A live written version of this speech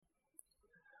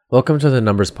Welcome to the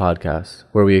Numbers Podcast,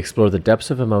 where we explore the depths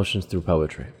of emotions through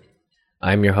poetry.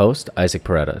 I am your host, Isaac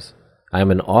Paredes. I am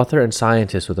an author and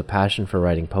scientist with a passion for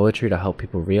writing poetry to help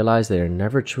people realize they are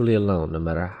never truly alone, no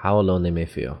matter how alone they may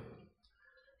feel.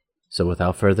 So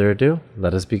without further ado,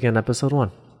 let us begin episode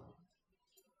 1.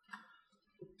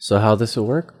 So how this will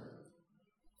work?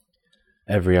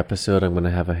 Every episode I'm going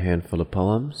to have a handful of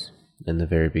poems. In the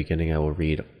very beginning I will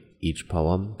read each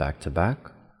poem back to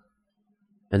back.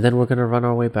 And then we're going to run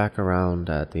our way back around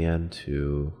at the end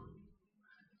to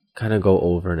kind of go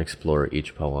over and explore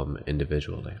each poem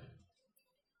individually.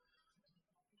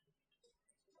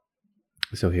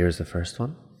 So here's the first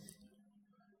one.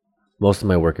 Most of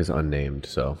my work is unnamed,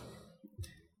 so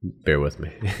bear with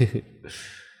me.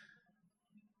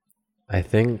 I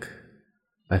think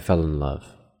I fell in love.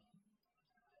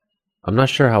 I'm not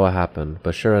sure how it happened,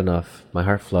 but sure enough, my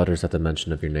heart flutters at the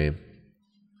mention of your name.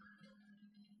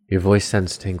 Your voice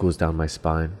sends tingles down my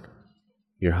spine.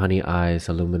 Your honey eyes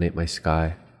illuminate my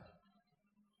sky.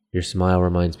 Your smile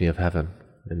reminds me of heaven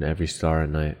and every star at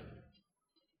night.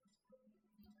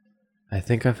 I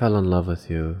think I fell in love with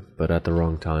you, but at the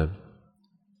wrong time.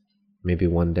 Maybe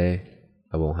one day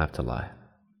I won't have to lie.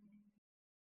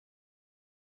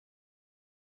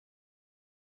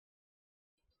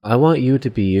 I want you to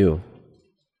be you.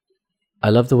 I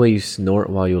love the way you snort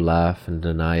while you laugh and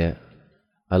deny it.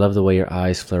 I love the way your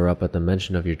eyes flare up at the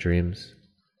mention of your dreams.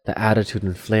 The attitude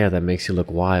and flair that makes you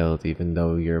look wild even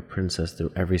though you're a princess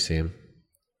through every seam.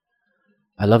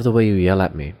 I love the way you yell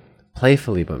at me,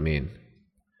 playfully but mean.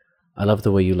 I love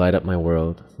the way you light up my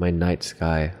world, my night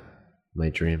sky, my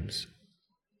dreams.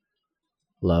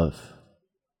 Love.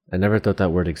 I never thought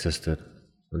that word existed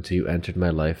until you entered my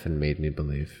life and made me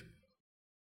believe.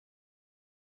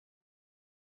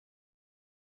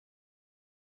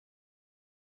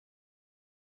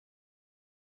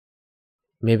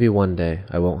 Maybe one day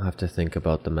I won't have to think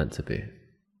about the meant to be,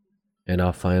 and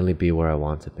I'll finally be where I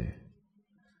want to be.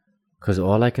 'Cause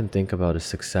all I can think about is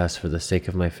success for the sake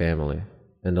of my family,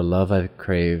 and the love I've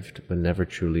craved but never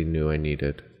truly knew I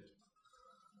needed.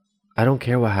 I don't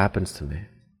care what happens to me.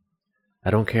 I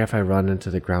don't care if I run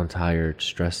into the ground tired,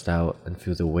 stressed out, and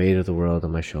feel the weight of the world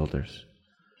on my shoulders,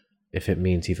 if it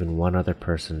means even one other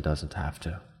person doesn't have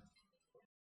to.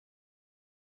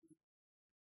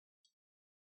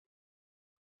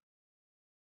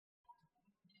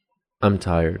 I'm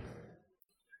tired.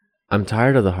 I'm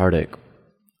tired of the heartache.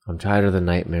 I'm tired of the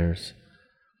nightmares.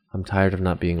 I'm tired of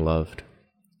not being loved.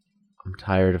 I'm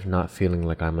tired of not feeling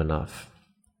like I'm enough.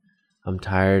 I'm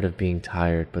tired of being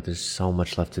tired, but there's so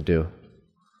much left to do.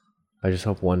 I just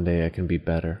hope one day I can be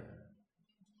better.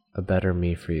 A better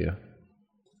me for you.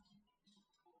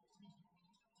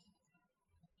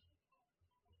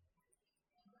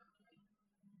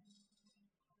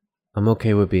 I'm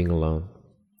okay with being alone.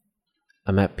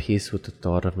 I'm at peace with the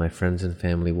thought of my friends and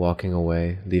family walking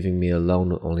away, leaving me alone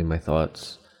with only my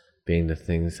thoughts being the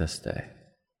things that stay.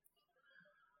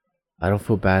 I don't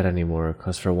feel bad anymore,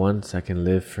 'cause for once I can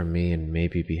live for me and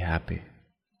maybe be happy.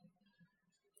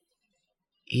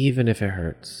 Even if it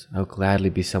hurts, I'll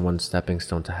gladly be someone's stepping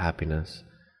stone to happiness.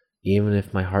 Even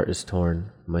if my heart is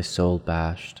torn, my soul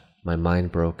bashed, my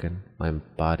mind broken, my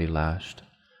body lashed.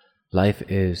 Life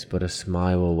is but a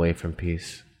smile away from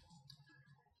peace.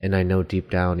 And I know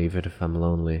deep down, even if I'm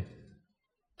lonely,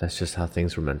 that's just how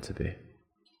things were meant to be.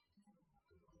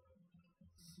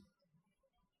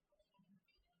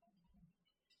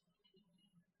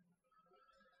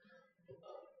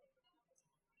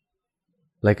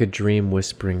 Like a dream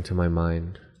whispering to my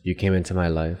mind, you came into my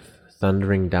life,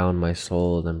 thundering down my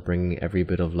soul and bringing every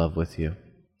bit of love with you.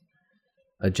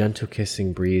 A gentle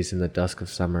kissing breeze in the dusk of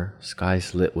summer,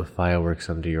 skies lit with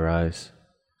fireworks under your eyes.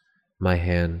 My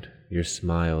hand, your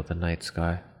smile, the night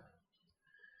sky.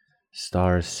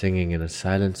 Stars singing in a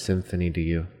silent symphony to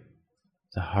you.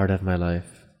 The heart of my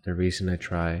life, the reason I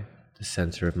try, the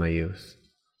center of my youth.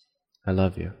 I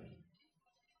love you.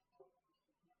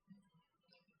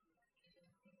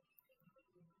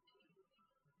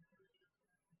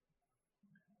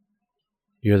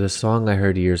 You're the song I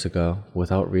heard years ago,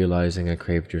 without realizing I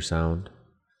craved your sound.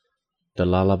 The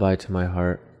lullaby to my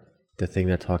heart, the thing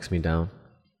that talks me down.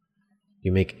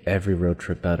 You make every road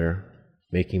trip better,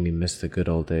 making me miss the good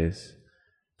old days,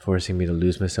 forcing me to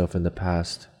lose myself in the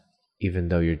past, even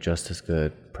though you're just as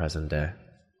good present day.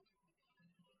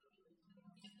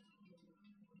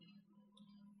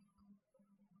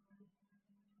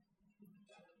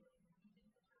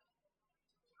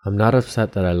 I'm not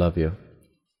upset that I love you.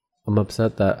 I'm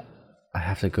upset that I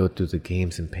have to go through the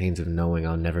games and pains of knowing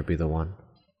I'll never be the one.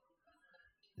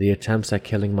 The attempts at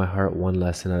killing my heart one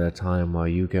lesson at a time while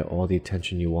you get all the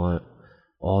attention you want,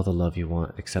 all the love you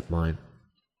want except mine.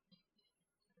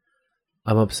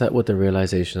 I'm upset with the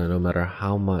realization that no matter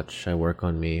how much I work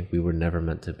on me, we were never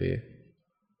meant to be.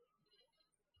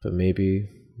 But maybe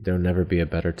there'll never be a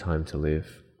better time to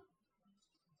leave.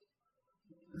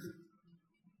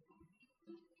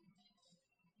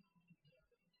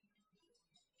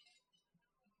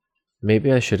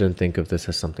 Maybe I shouldn't think of this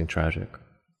as something tragic.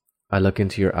 I look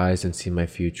into your eyes and see my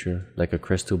future like a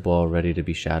crystal ball ready to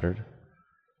be shattered.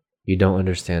 You don't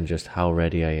understand just how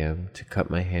ready I am to cut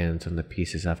my hands on the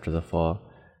pieces after the fall,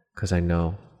 'cause I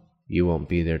know you won't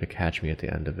be there to catch me at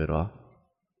the end of it all.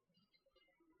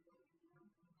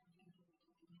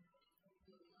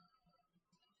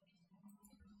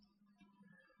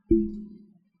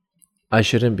 I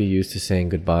shouldn't be used to saying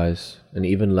goodbyes, and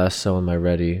even less so am I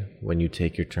ready when you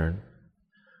take your turn.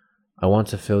 I want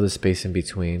to fill the space in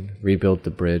between, rebuild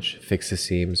the bridge, fix the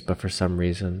seams, but for some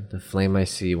reason, the flame I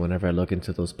see whenever I look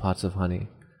into those pots of honey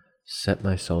set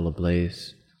my soul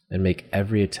ablaze and make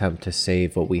every attempt to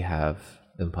save what we have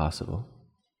impossible.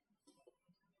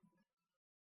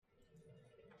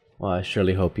 Well, I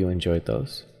surely hope you enjoyed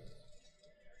those.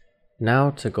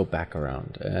 Now to go back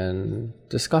around and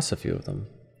discuss a few of them.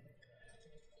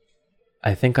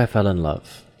 I think I fell in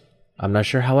love. I'm not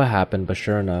sure how it happened, but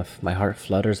sure enough, my heart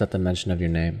flutters at the mention of your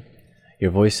name.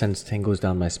 Your voice sends tingles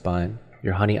down my spine.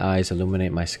 Your honey eyes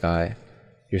illuminate my sky.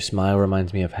 Your smile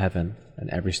reminds me of heaven and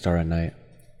every star at night.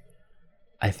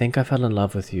 I think I fell in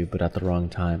love with you, but at the wrong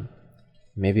time.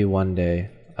 Maybe one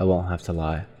day I won't have to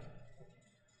lie.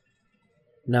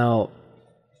 Now,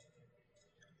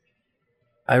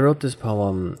 I wrote this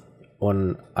poem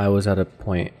when I was at a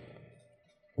point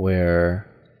where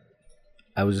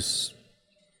I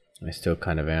still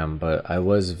kind of am, but I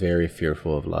was very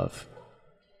fearful of love.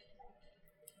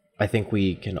 I think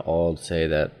we can all say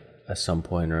that at some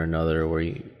point or another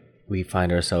where we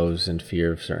find ourselves in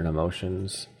fear of certain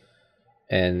emotions.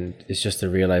 And it's just the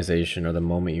realization or the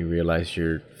moment you realize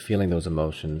you're feeling those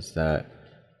emotions that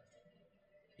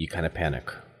you kind of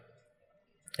panic.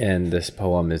 And this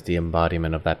poem is the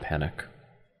embodiment of that panic.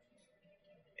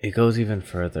 It goes even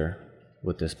further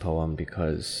with this poem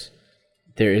because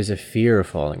there is a fear of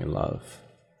falling in love,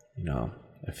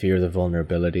 a fear of the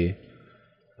vulnerability,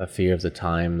 a fear of the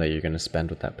time that you're going to spend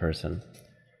with that person.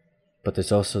 But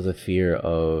there's also the fear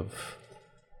of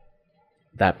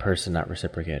that person not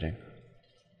reciprocating,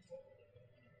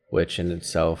 which in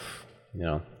itself,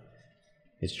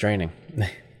 is draining.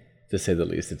 To say the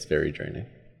least, it's very draining.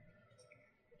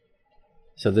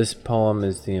 So this poem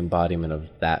is the embodiment of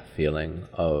that feeling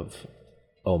of,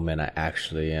 oh man, I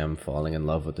actually am falling in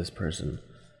love with this person.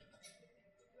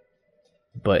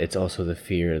 But it's also the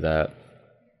fear that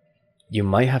you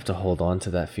might have to hold on to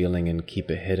that feeling and keep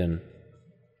it hidden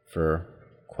for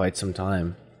quite some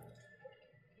time.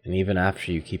 And even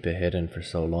after you keep it hidden for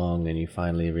so long and you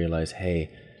finally realize, hey,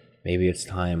 maybe it's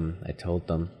time I told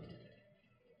them,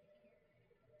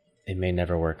 it may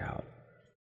never work out.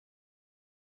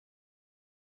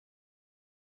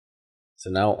 So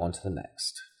now on to the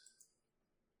next.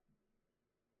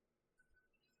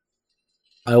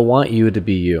 I want you to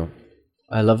be you.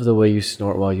 I love the way you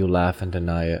snort while you laugh and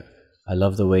deny it. I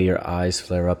love the way your eyes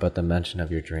flare up at the mention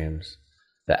of your dreams.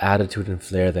 The attitude and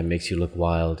flair that makes you look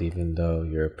wild even though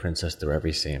you're a princess through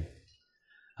every seam.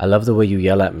 I love the way you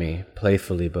yell at me,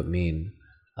 playfully but mean.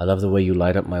 I love the way you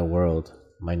light up my world,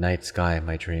 my night sky,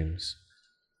 my dreams.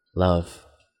 Love.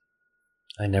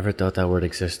 I never thought that word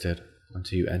existed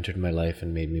until you entered my life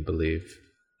and made me believe.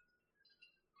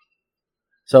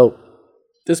 So,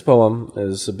 this poem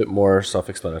is a bit more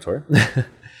self-explanatory.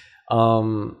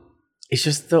 It's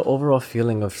just the overall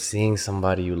feeling of seeing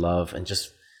somebody you love and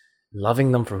just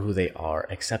loving them for who they are,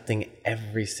 accepting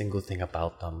every single thing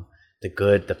about them, the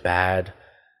good, the bad,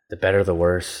 the better, the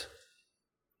worse.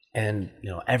 And,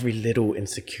 every little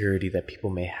insecurity that people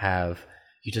may have,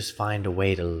 you just find a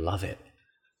way to love it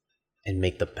and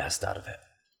make the best out of it.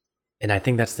 And I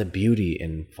think that's the beauty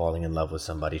in falling in love with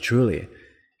somebody, truly.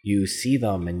 You see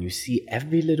them and you see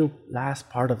every little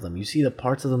last part of them. You see the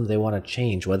parts of them they want to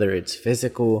change, whether it's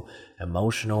physical,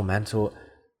 emotional, mental,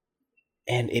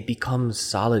 and it becomes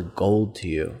solid gold to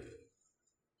you.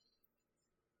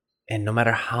 And no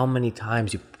matter how many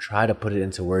times you try to put it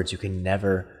into words, you can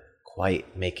never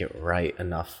quite make it right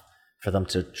enough for them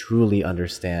to truly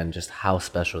understand just how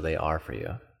special they are for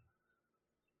you.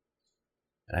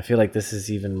 And I feel like this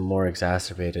is even more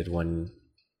exacerbated when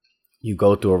you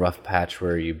go through a rough patch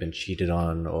where you've been cheated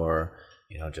on or,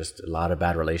 just a lot of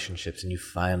bad relationships, and you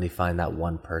finally find that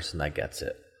one person that gets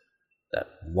it. That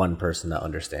one person that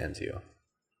understands you.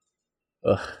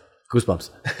 Ugh,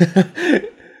 goosebumps.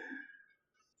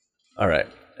 All right,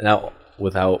 now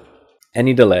without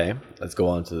any delay, let's go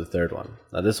on to the third one.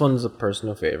 Now, this one's a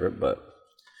personal favorite, but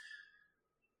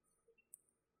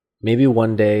maybe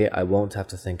one day I won't have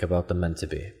to think about the meant to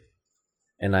be,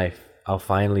 and I'll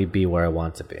finally be where I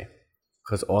want to be.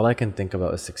 Because all I can think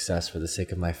about is success for the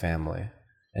sake of my family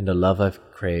and the love I've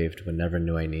craved but never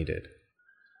knew I needed.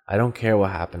 I don't care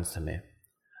what happens to me.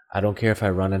 I don't care if I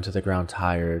run into the ground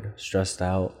tired, stressed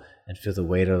out, and feel the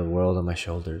weight of the world on my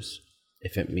shoulders,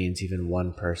 if it means even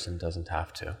one person doesn't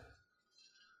have to.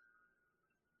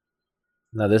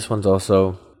 Now, this one's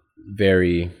also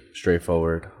very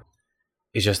straightforward.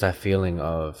 It's just that feeling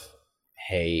of,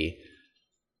 hey,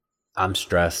 I'm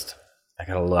stressed. I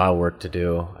got a lot of work to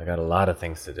do. I got a lot of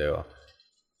things to do.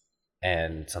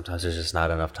 And sometimes there's just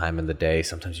not enough time in the day.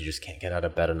 Sometimes you just can't get out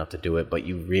of bed enough to do it. But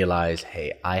you realize,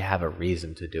 hey, I have a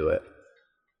reason to do it.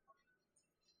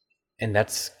 And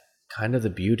that's kind of the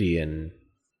beauty in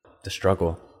the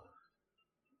struggle.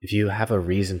 If you have a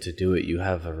reason to do it, you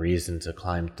have a reason to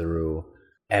climb through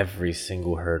every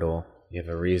single hurdle. You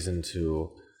have a reason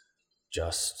to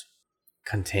just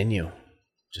continue,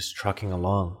 just trucking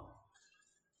along.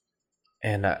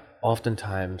 And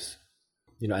oftentimes,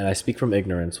 and I speak from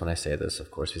ignorance when I say this,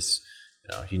 of course, is,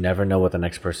 you never know what the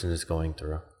next person is going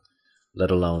through,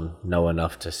 let alone know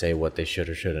enough to say what they should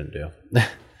or shouldn't do.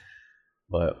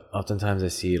 But oftentimes I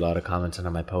see a lot of comments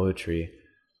on my poetry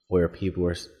where people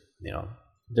are,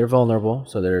 they're vulnerable,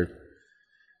 so they're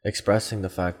expressing the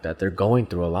fact that they're going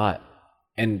through a lot,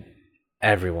 and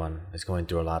everyone is going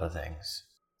through a lot of things.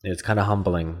 It's kind of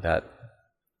humbling that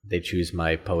they choose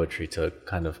my poetry to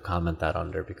kind of comment that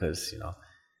under, because,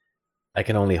 I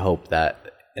can only hope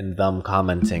that in them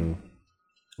commenting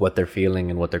what they're feeling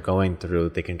and what they're going through,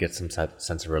 they can get some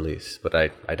sense of release. But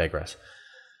I digress.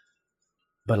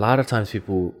 But a lot of times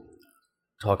people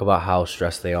talk about how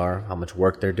stressed they are, how much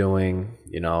work they're doing.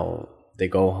 They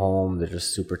go home, they're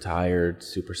just super tired,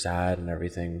 super sad and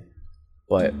everything.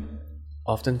 But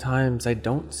oftentimes I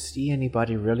don't see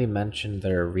anybody really mention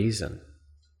their reason.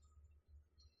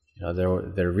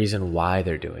 Their reason why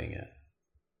they're doing it.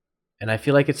 And I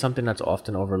feel like it's something that's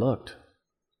often overlooked.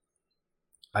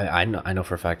 I know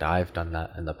for a fact I've done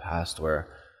that in the past, where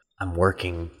I'm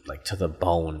working like to the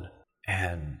bone,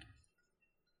 and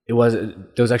there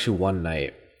was actually one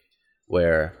night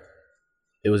where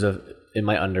it was in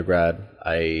my undergrad.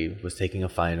 I was taking a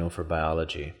final for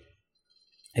biology.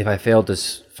 If I failed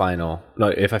this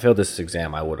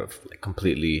exam, I would have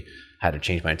completely had to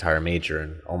change my entire major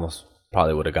and almost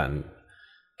probably would have gotten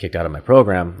kicked out of my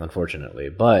program, unfortunately.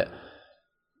 But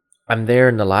I'm there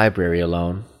in the library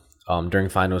alone. During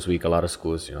finals week, a lot of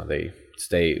schools,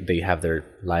 they have their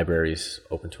libraries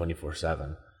open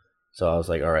 24/7. So I was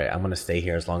like, all right, I'm going to stay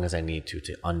here as long as I need to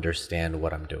understand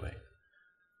what I'm doing.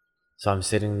 So I'm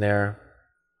sitting there,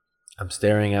 I'm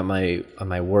staring at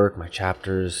my work, my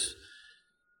chapters,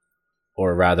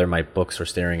 or rather my books were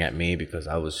staring at me because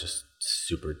I was just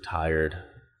super tired.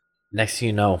 Next thing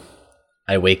you know,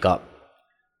 I wake up.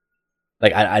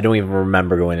 Like, I don't even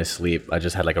remember going to sleep. I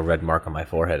just had like a red mark on my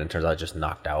forehead, and turns out I just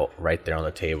knocked out right there on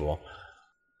the table.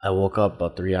 I woke up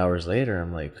about 3 hours later.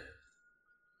 I'm like,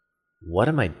 what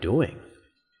am I doing?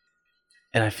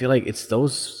 And I feel like it's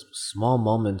those small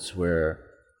moments where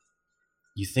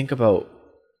you think about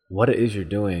what it is you're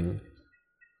doing,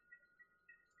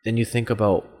 then you think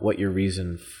about what your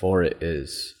reason for it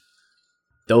is.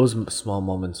 Those small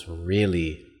moments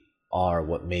really are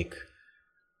what make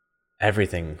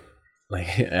everything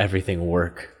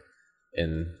work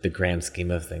in the grand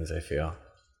scheme of things, I feel.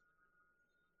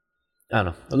 I don't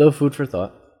know, a little food for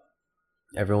thought.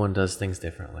 Everyone does things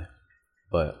differently,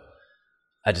 but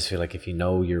I just feel like if you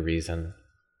know your reason,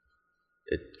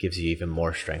 it gives you even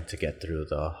more strength to get through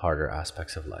the harder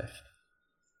aspects of life.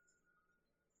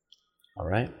 All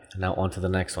right, now on to the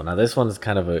next one. Now this one is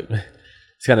kind of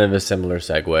a similar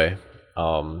segue.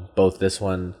 Both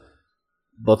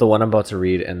the one I'm about to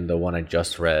read and the one I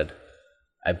just read,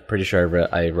 I'm pretty sure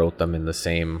I wrote them in the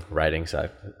same writing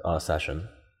session.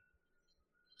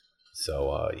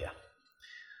 So, yeah.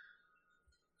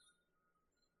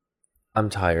 I'm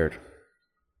tired.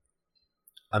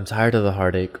 I'm tired of the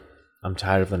heartache. I'm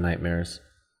tired of the nightmares.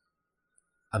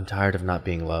 I'm tired of not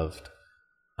being loved.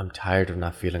 I'm tired of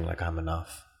not feeling like I'm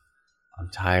enough. I'm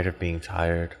tired of being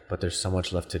tired, but there's so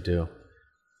much left to do.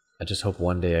 I just hope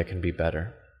one day I can be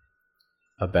better.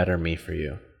 A better me for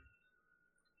you.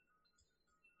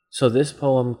 So this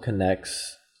poem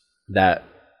connects that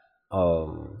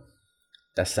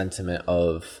sentiment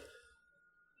of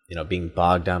being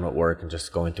bogged down at work and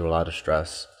just going through a lot of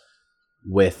stress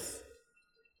with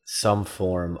some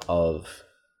form of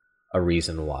a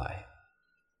reason why.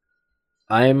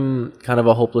 I'm kind of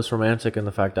a hopeless romantic in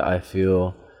the fact that I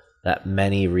feel that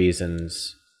many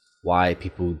reasons why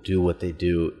people do what they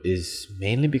do is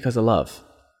mainly because of love.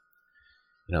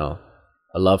 You know,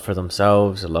 a love for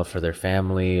themselves, a love for their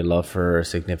family, a love for a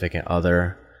significant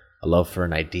other, a love for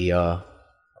an idea,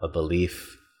 a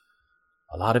belief.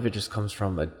 A lot of it just comes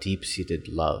from a deep-seated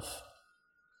love.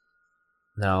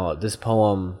 Now, this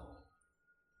poem,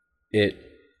 it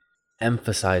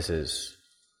emphasizes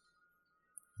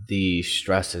the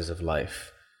stresses of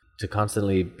life, to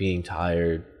constantly being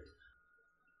tired,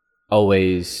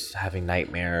 always having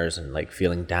nightmares and like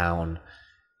feeling down.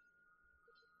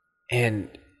 And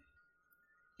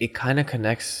it kind of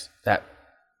connects that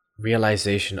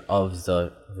realization of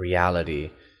the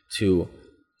reality to,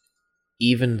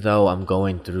 even though I'm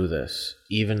going through this,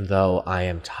 even though I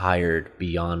am tired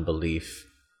beyond belief,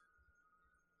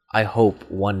 I hope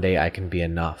one day I can be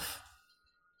enough.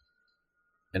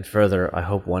 And further, I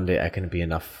hope one day I can be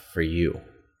enough for you.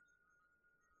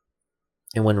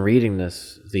 And when reading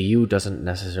this, the you doesn't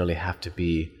necessarily have to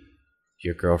be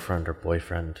your girlfriend or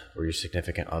boyfriend or your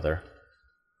significant other.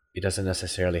 It doesn't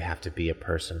necessarily have to be a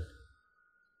person.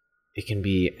 It can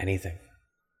be anything.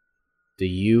 The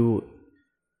you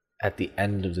at the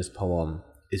end of this poem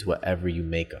is whatever you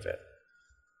make of it.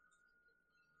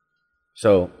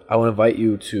 So I will invite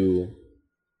you to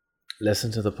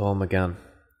listen to the poem again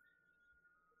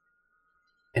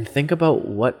and think about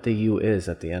what the you is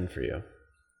at the end for you.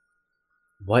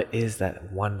 What is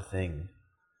that one thing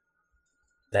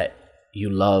that you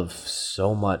love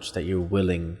so much that you're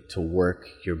willing to work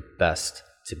your best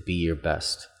to be your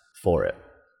best for it?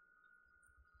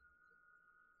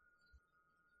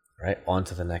 Right, on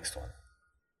to the next one.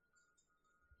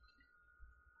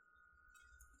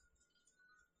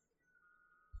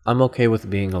 I'm okay with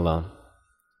being alone.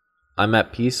 I'm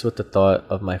at peace with the thought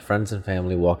of my friends and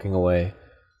family walking away,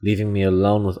 leaving me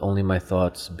alone with only my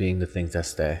thoughts being the things that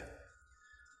stay.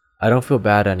 I don't feel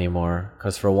bad anymore,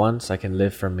 because for once I can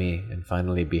live for me and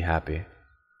finally be happy.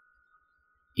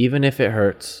 Even if it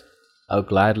hurts, I'll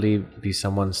gladly be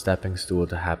someone's stepping stool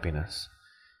to happiness.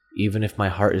 Even if my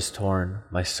heart is torn,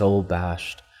 my soul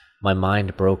bashed, my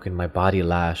mind broken, my body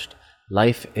lashed,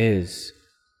 life is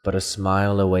but a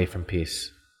smile away from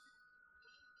peace.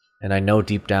 And I know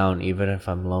deep down, even if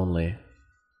I'm lonely,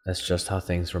 that's just how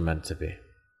things were meant to be.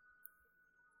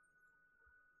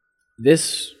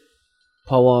 This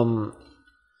poem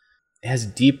has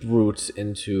deep roots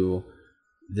into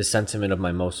the sentiment of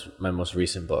my most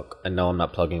recent book. I know I'm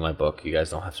not plugging my book. You guys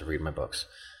don't have to read my books.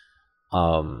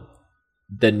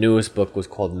 The newest book was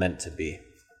called Meant to Be.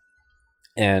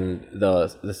 And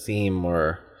the theme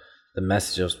or the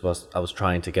message I was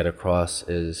trying to get across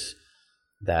is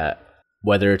that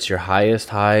whether it's your highest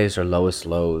highs or lowest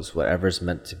lows, whatever's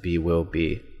meant to be will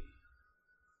be.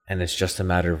 And it's just a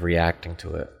matter of reacting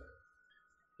to it.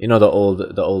 You know the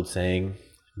old saying,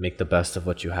 make the best of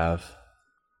what you have.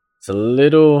 It's a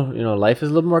little, life is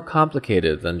a little more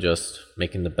complicated than just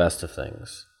making the best of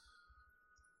things.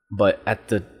 But at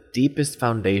the deepest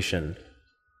foundation,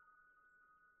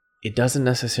 it doesn't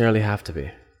necessarily have to be.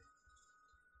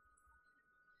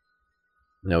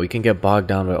 We can get bogged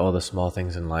down by all the small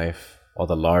things in life, all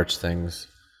the large things.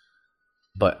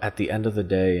 But at the end of the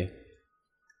day,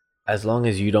 as long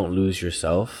as you don't lose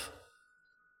yourself,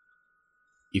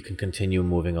 you can continue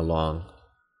moving along.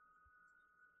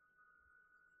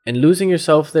 And losing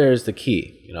yourself there is the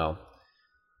key,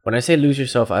 When I say lose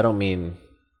yourself, I don't mean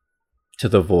to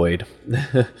the void.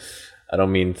 I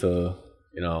don't mean to,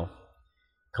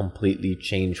 completely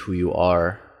change who you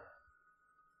are.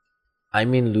 I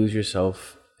mean lose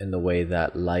yourself in the way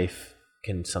that life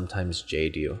can sometimes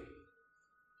jade you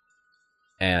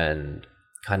and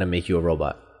kind of make you a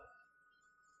robot.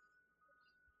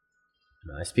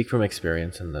 I speak from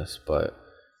experience in this, but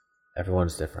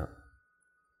everyone's different.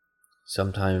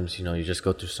 Sometimes, you just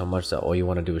go through so much that all you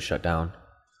want to do is shut down.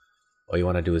 All you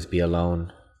want to do is be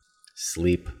alone,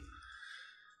 sleep.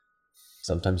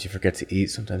 Sometimes you forget to eat.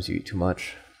 Sometimes you eat too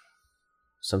much.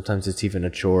 Sometimes it's even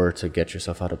a chore to get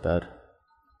yourself out of bed.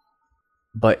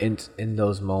 But in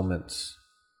those moments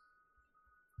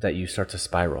that you start to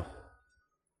spiral,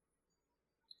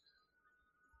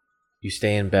 you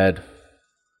stay in bed.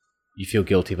 You feel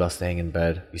guilty about staying in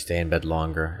bed. You stay in bed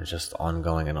longer. It's just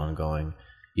ongoing and ongoing.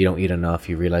 You don't eat enough.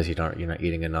 You realize you're not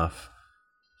eating enough.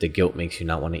 The guilt makes you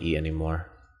not want to eat anymore.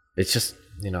 It's just,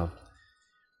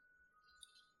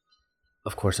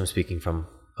 of course I'm speaking from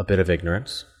a bit of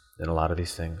ignorance in a lot of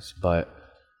these things, but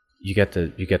you get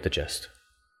the gist.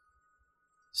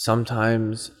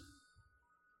 Sometimes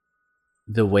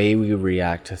the way we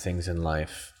react to things in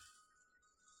life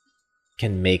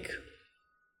can make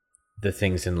the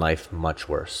things in life much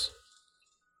worse.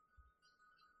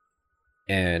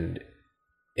 And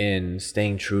in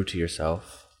staying true to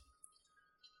yourself,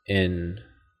 in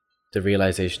the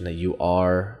realization that you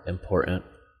are important,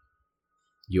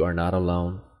 you are not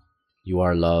alone, you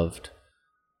are loved,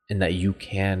 and that you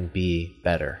can be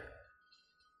better.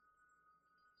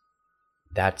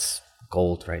 That's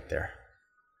gold right there.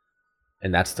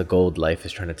 And that's the gold life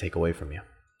is trying to take away from you.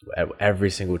 Every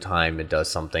single time it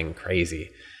does something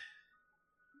crazy.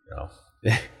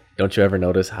 Don't you ever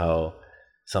notice how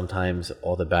sometimes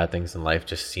all the bad things in life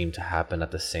just seem to happen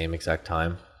at the same exact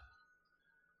time?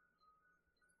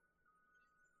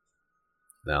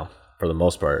 Now, for the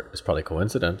most part, it's probably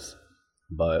coincidence,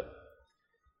 but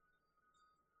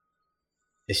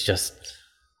that's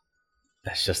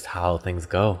just how things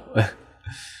go.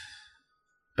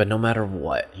 But no matter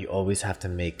what, you always have to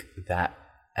make that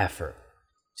effort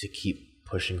to keep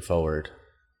pushing forward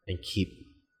and keep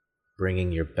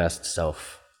bringing your best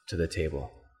self to the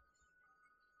table.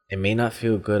 You may not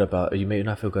feel good about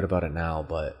it now,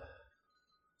 but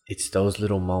it's those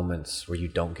little moments where you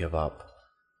don't give up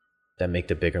that make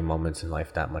the bigger moments in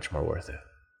life that much more worth it.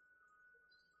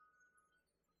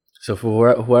 So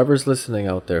for whoever's listening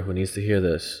out there who needs to hear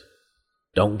this,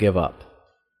 don't give up.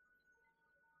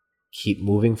 Keep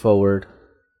moving forward.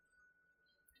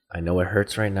 I know it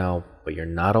hurts right now, but you're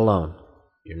not alone.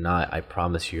 You're not. I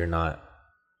promise you, you're not.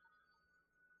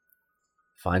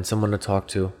 Find someone to talk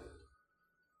to.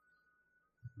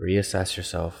 Reassess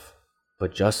yourself.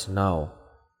 But just know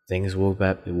things will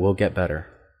get better.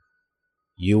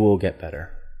 You will get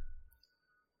better.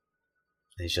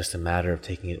 It's just a matter of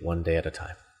taking it one day at a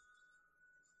time.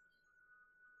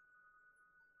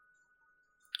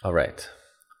 All right,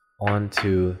 on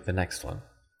to the next one.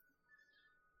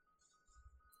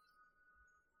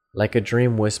 Like a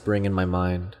dream whispering in my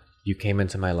mind, you came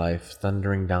into my life,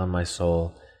 thundering down my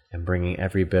soul and bringing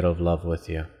every bit of love with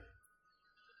you.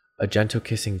 A gentle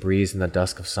kissing breeze in the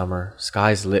dusk of summer,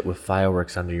 skies lit with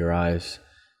fireworks under your eyes,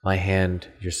 my hand,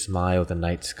 your smile, the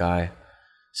night sky,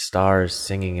 stars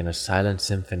singing in a silent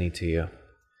symphony to you,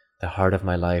 the heart of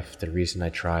my life, the reason I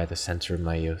try, the center of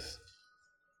my youth.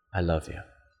 I love you.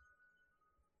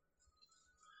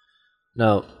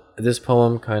 Now, this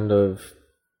poem kind of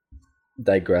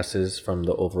digresses from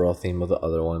the overall theme of the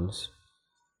other ones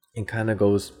and kind of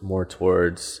goes more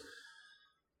towards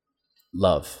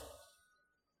love.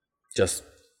 Just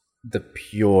the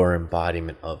pure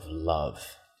embodiment of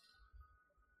love.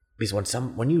 Because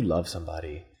when you love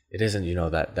somebody, it isn't,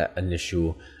 that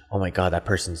initial, oh my God, that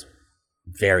person's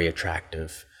very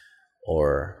attractive,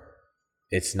 or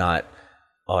it's not,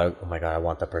 oh my God, I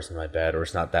want that person in my bed, or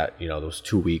it's not that, those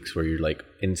 2 weeks where you're like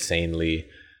insanely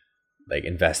like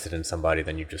invested in somebody,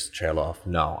 then you just trail off.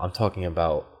 No, I'm talking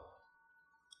about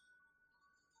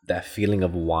that feeling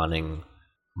of wanting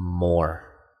more,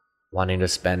 wanting to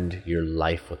spend your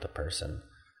life with the person,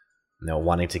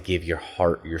 wanting to give your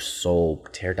heart, your soul,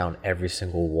 tear down every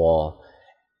single wall,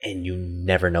 and you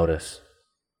never notice.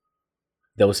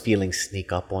 Those feelings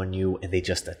sneak up on you and they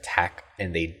just attack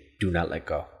and they do not let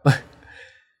go.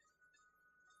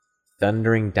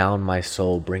 Thundering down my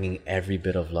soul, bringing every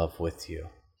bit of love with you.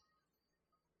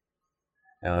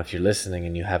 Now, if you're listening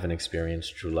and you haven't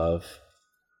experienced true love,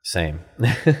 same.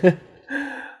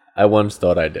 I once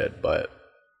thought I did, but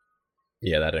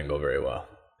yeah, that didn't go very well.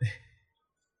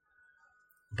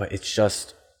 But it's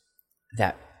just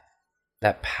that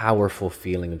powerful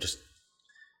feeling of just,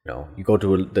 you go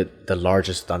to the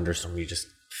largest thunderstorm, you just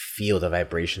feel the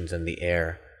vibrations in the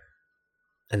air.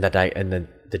 And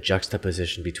the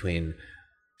juxtaposition between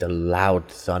the loud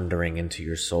thundering into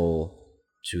your soul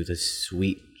to the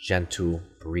sweet, gentle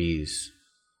breeze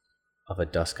of a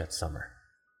dusk at summer.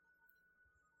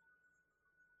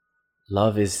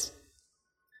 Love is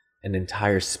an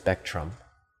entire spectrum.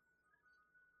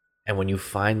 And when you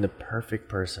find the perfect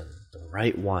person, the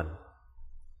right one,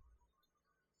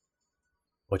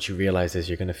 what you realize is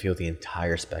you're going to feel the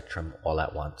entire spectrum all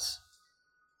at once.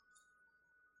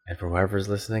 And for whoever's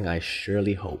listening, I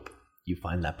surely hope you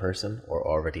find that person or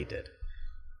already did.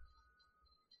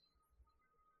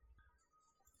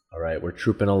 All right, we're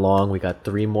trooping along. We got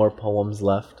 3 more poems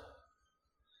left.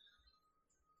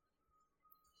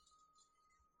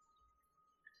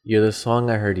 You're the song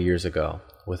I heard years ago.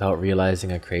 Without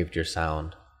realizing I craved your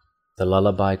sound. The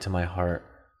lullaby to my heart,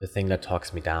 the thing that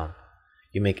talks me down.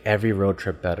 You make every road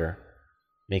trip better.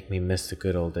 Make me miss the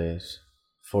good old days.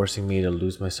 Forcing me to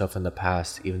lose myself in the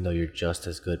past, even though you're just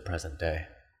as good present day.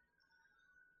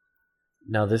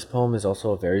 Now, this poem is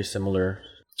also a very similar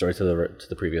story to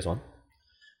the previous one,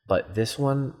 but this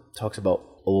one talks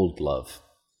about old love.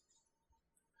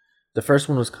 The first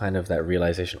one was kind of that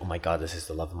realization, oh my God, this is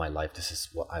the love of my life. This is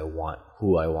what I want,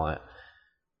 who I want.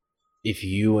 If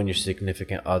you and your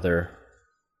significant other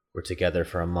were together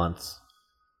for a month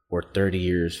or 30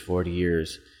 years, 40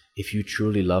 years, if you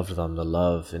truly loved them, the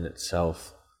love in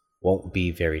itself won't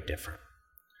be very different.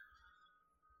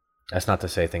 That's not to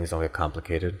say things don't get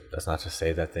complicated. That's not to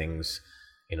say that things,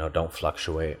 don't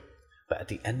fluctuate. But at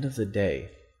the end of the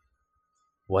day,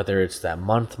 whether it's that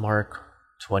month mark,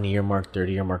 20-year mark,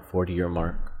 30-year mark, 40-year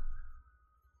mark,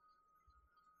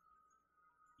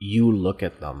 you look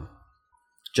at them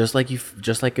just like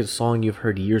a song you've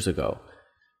heard years ago.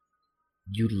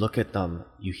 You look at them,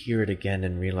 you hear it again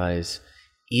and realize,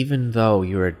 even though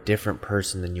you're a different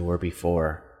person than you were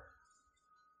before,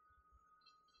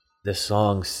 the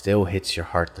song still hits your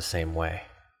heart the same way.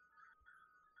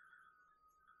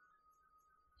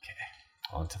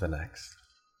 Okay, on to the next.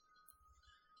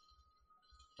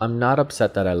 I'm not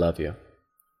upset that I love you.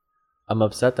 I'm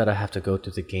upset that I have to go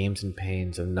through the games and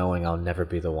pains of knowing I'll never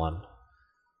be the one.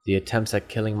 The attempts at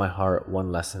killing my heart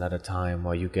one lesson at a time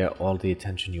while you get all the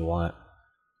attention you want,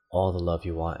 all the love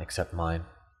you want except mine.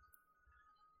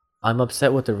 I'm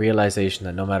upset with the realization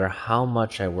that no matter how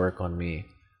much I work on me,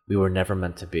 we were never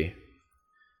meant to be.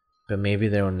 But maybe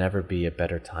there will never be a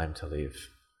better time to leave.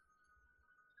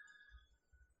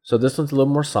 So this one's a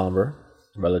little more somber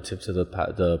relative to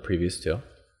the previous two.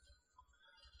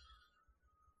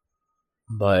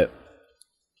 But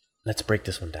let's break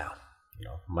this one down.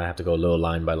 I might have to go a little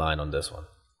line by line on this one.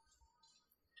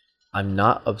 I'm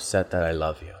not upset that I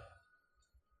love you.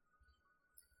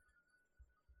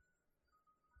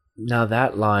 Now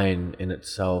that line in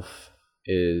itself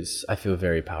is, I feel,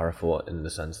 very powerful in the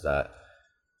sense that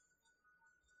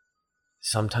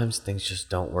sometimes things just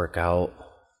don't work out,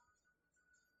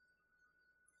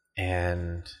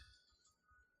 and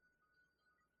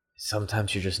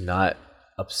sometimes you're just not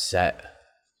upset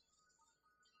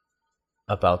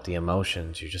about the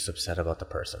emotions, you're just upset about the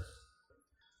person.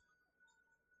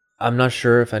 I'm not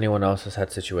sure if anyone else has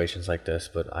had situations like this,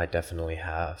 but I definitely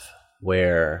have,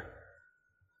 where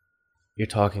you're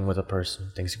talking with a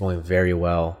person, things are going very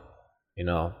well, and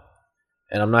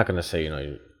I'm not going to say,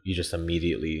 you just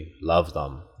immediately love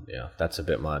them. That's a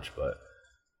bit much, but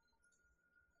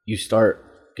you start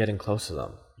getting close to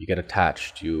them. You get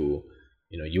attached. You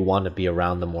want to be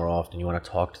around them more often. You want to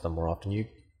talk to them more often.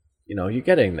 You're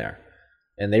getting there.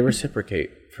 And they reciprocate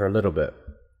for a little bit.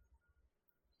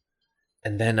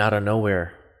 And then out of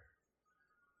nowhere,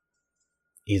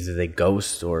 either they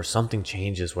ghost or something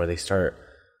changes where they start,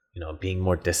 being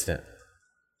more distant.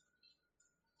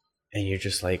 And you're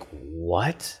just like,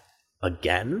 what?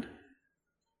 Again?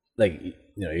 Like,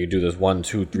 you do this 1,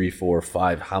 2, 3, 4,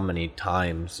 5, how many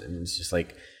times? And it's just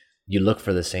like, you look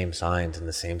for the same signs and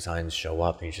the same signs show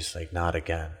up and you're just like, not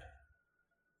again.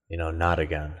 Not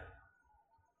again.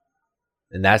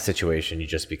 In that situation, you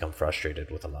just become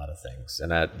frustrated with a lot of things.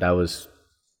 And those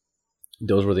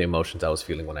were the emotions I was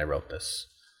feeling when I wrote this.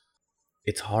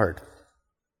 It's hard.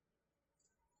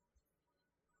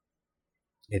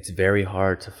 It's very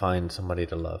hard to find somebody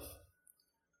to love.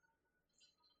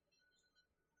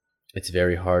 It's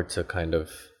very hard to kind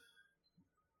of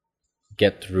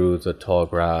get through the tall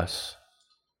grass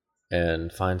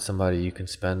and find somebody you can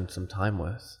spend some time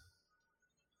with.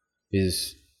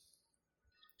 Because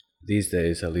these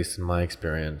days, at least in my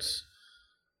experience,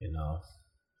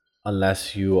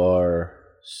 unless you are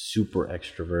super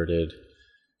extroverted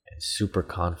and super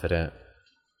confident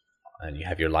and you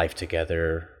have your life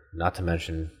together, not to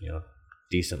mention,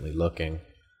 decently looking,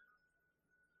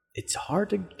 it's hard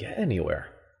to get anywhere.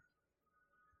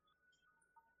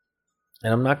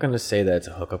 And I'm not going to say that it's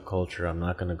a hookup culture. I'm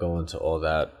not going to go into all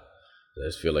that. I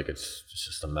just feel like it's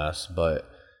just a mess. But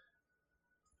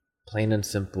plain and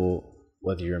simple,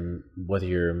 whether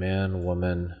you're a man,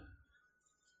 woman,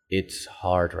 it's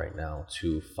hard right now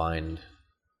to find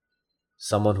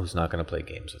someone who's not going to play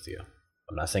games with you.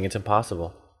 I'm not saying it's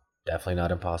impossible. Definitely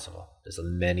not impossible. There's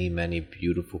many, many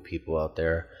beautiful people out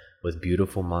there with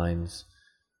beautiful minds,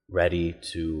 ready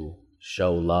to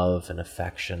show love and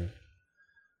affection.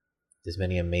 There's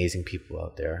many amazing people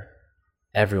out there.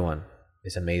 Everyone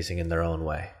is amazing in their own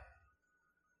way.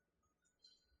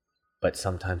 But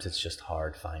sometimes it's just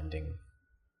hard finding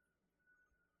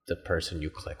the person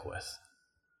you click with.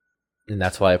 And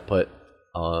that's why I put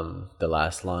on the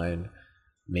last line,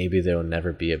 maybe there will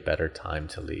never be a better time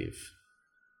to leave.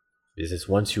 Because it's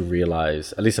once you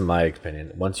realize, at least in my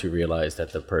opinion, once you realize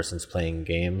that the person's playing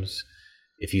games,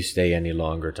 if you stay any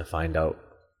longer to find out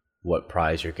what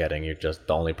prize you're getting, the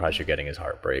only prize you're getting is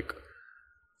heartbreak.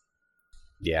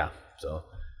 Yeah, so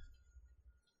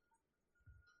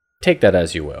take that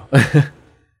as you will.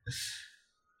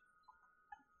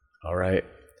 All right.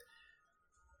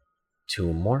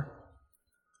 Two more.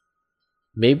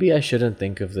 Maybe I shouldn't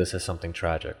think of this as something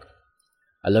tragic.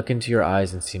 I look into your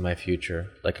eyes and see my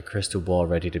future, like a crystal ball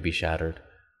ready to be shattered.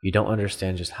 You don't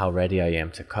understand just how ready I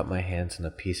am to cut my hands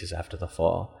into pieces after the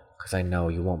fall, because I know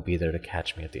you won't be there to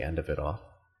catch me at the end of it all.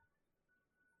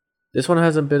 This one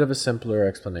has a bit of a simpler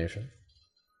explanation.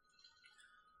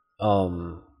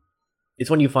 It's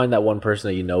when you find that one person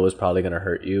that you know is probably going to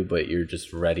hurt you, but you're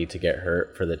just ready to get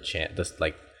hurt for the chance,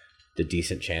 like the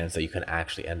decent chance that you can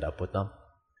actually end up with them.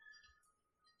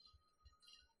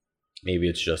 Maybe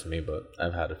it's just me, but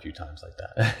I've had a few times like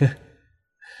that.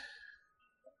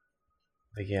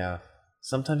 But yeah,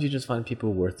 sometimes you just find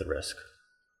people worth the risk.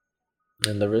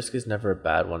 And the risk is never a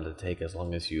bad one to take as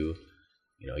long as you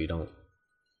don't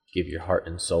give your heart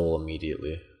and soul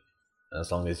immediately. And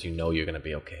as long as you know you're going to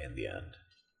be okay in the end.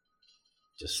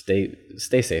 Just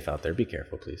stay safe out there. Be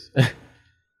careful, please.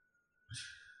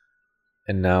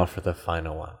 And now for the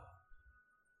final one.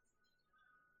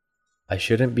 I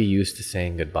shouldn't be used to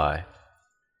saying goodbye,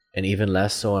 and even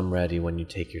less so I'm ready when you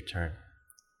take your turn.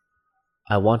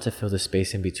 I want to fill the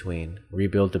space in between,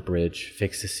 rebuild the bridge,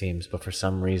 fix the seams, but for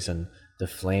some reason, the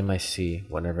flame I see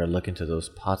whenever I look into those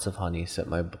pots of honey set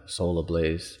my soul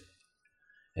ablaze,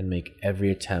 and make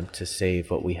every attempt to save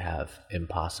what we have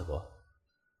impossible.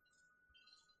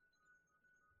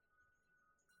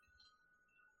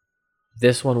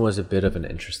 This one was a bit of an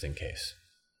interesting case.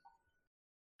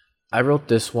 I wrote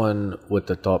this one with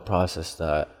the thought process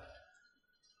that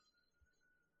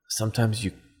sometimes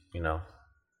you've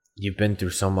been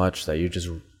through so much that you're just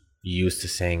used to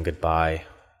saying goodbye,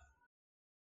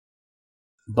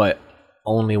 but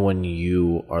only when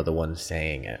you are the one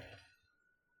saying it.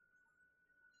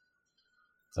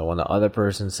 So when the other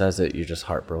person says it, you're just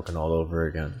heartbroken all over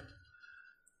again.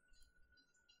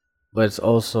 But it's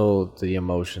also the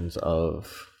emotions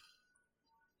of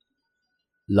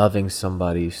loving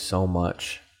somebody so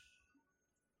much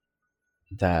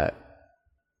that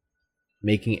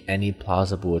making any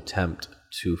plausible attempt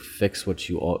to fix what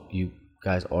you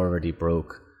guys already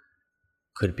broke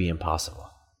could be impossible.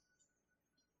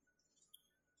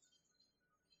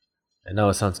 I know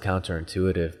it sounds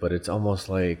counterintuitive, but it's almost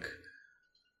like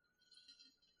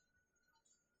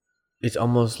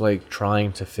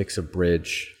trying to fix a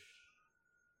bridge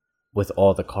with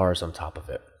all the cars on top of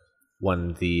it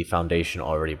when the foundation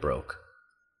already broke.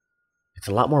 It's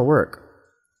a lot more work.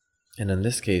 And in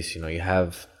this case, you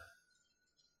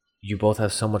both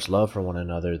have so much love for one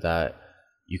another that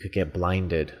you could get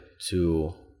blinded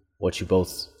to what you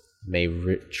both may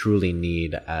truly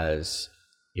need as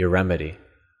your remedy,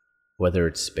 whether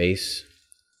it's space,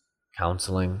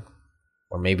 counseling,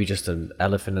 or maybe just an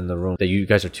elephant in the room that you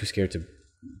guys are too scared to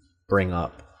bring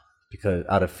up because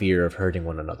out of fear of hurting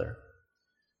one another.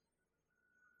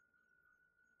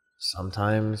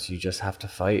 Sometimes you just have to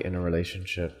fight in a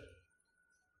relationship,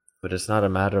 but it's not a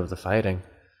matter of the fighting.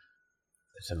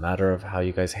 It's a matter of how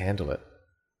you guys handle it,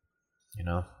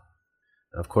 And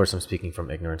of course, I'm speaking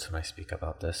from ignorance when I speak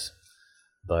about this,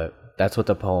 but that's what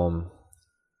the poem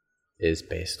is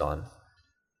based on.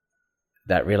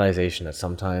 That realization that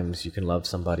sometimes you can love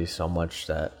somebody so much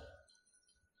that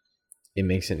it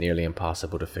makes it nearly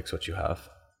impossible to fix what you have.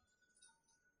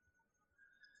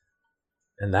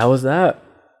 And that was that.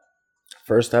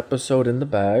 First episode in the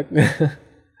bag. That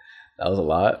was a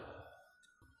lot.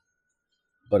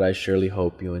 But I surely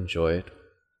hope you enjoyed.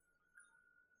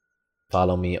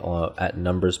 Follow me at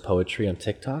Numbers Poetry on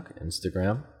TikTok,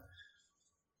 Instagram.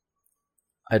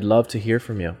 I'd love to hear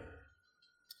from you.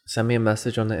 Send me a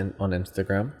message on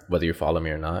Instagram, whether you follow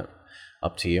me or not.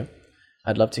 Up to you.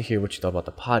 I'd love to hear what you thought about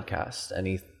the podcast.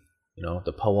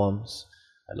 The poems.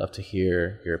 I'd love to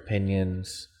hear your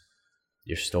opinions,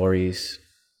 your stories.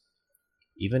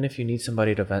 Even if you need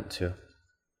somebody to vent to,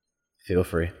 feel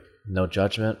free. No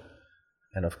judgment.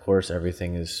 And of course,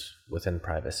 everything is within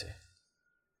privacy.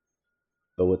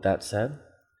 But with that said,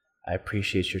 I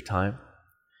appreciate your time,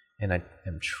 and I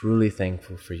am truly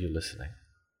thankful for you listening.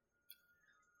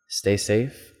 Stay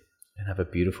safe, and have a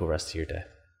beautiful rest of your day.